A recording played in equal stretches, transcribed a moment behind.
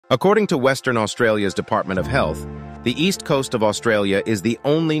According to Western Australia's Department of Health, the east coast of Australia is the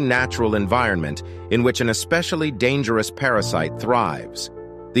only natural environment in which an especially dangerous parasite thrives,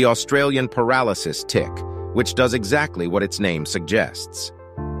 the Australian paralysis tick, which does exactly what its name suggests.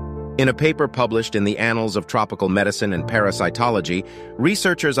 In a paper published in the Annals of Tropical Medicine and Parasitology,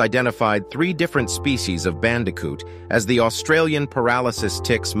 researchers identified 3 different species of bandicoot as the Australian paralysis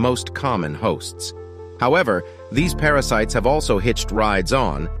tick's most common hosts. However, these parasites have also hitched rides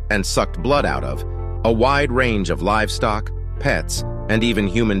on, and sucked blood out of, a wide range of livestock, pets, and even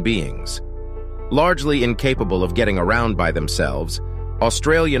human beings. Largely incapable of getting around by themselves,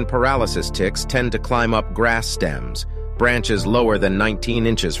 Australian paralysis ticks tend to climb up grass stems, branches lower than 19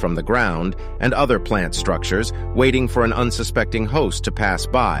 inches from the ground, and other plant structures, waiting for an unsuspecting host to pass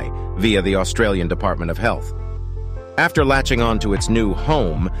by, via the Australian Department of Health. After latching onto its new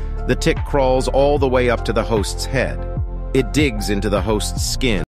home, the tick crawls all the way up to the host's head. It digs into the host's skin